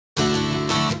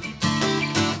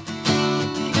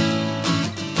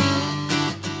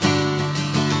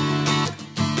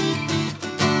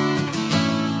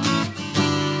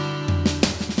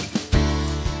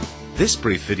This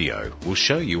brief video will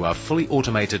show you our fully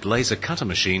automated laser cutter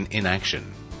machine in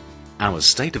action. Our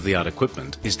state-of-the-art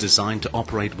equipment is designed to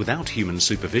operate without human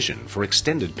supervision for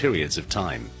extended periods of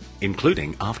time,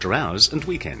 including after hours and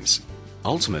weekends.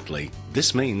 Ultimately,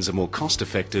 this means a more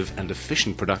cost-effective and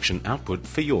efficient production output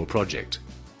for your project.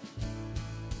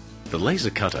 The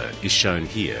laser cutter is shown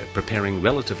here preparing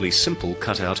relatively simple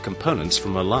cut-out components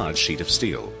from a large sheet of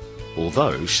steel,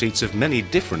 although sheets of many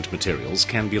different materials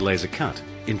can be laser cut,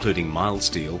 including mild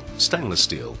steel, stainless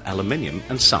steel, aluminium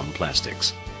and some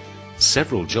plastics.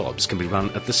 Several jobs can be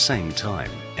run at the same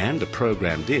time and are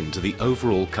programmed into the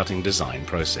overall cutting design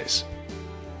process.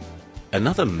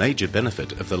 Another major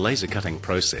benefit of the laser cutting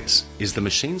process is the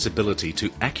machine's ability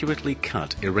to accurately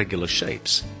cut irregular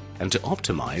shapes and to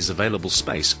optimize available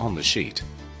space on the sheet.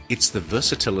 It's the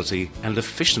versatility and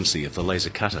efficiency of the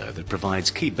laser cutter that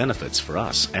provides key benefits for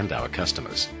us and our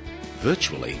customers.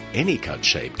 Virtually any cut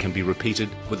shape can be repeated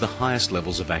with the highest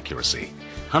levels of accuracy,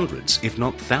 hundreds if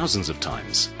not thousands of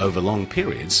times over long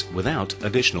periods without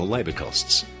additional labor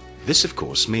costs. This of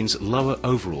course means lower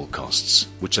overall costs,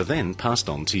 which are then passed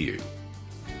on to you.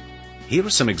 Here are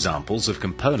some examples of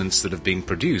components that have been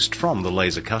produced from the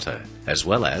laser cutter, as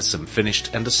well as some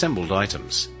finished and assembled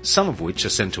items, some of which are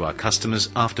sent to our customers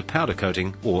after powder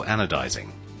coating or anodizing.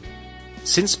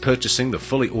 Since purchasing the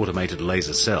fully automated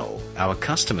laser cell, our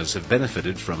customers have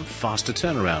benefited from faster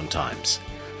turnaround times,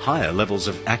 higher levels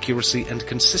of accuracy and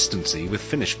consistency with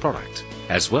finished product,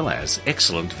 as well as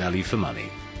excellent value for money.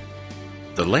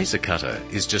 The laser cutter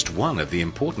is just one of the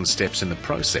important steps in the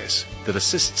process that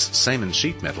assists Samin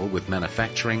sheet metal with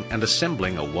manufacturing and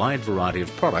assembling a wide variety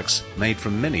of products made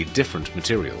from many different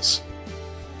materials.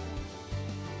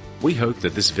 We hope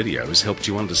that this video has helped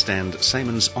you understand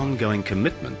Samin's ongoing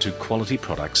commitment to quality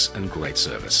products and great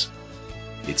service.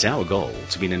 It's our goal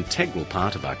to be an integral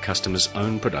part of our customers'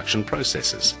 own production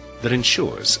processes that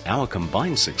ensures our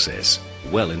combined success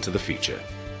well into the future.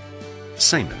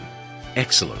 Samin,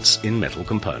 excellence in metal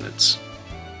components.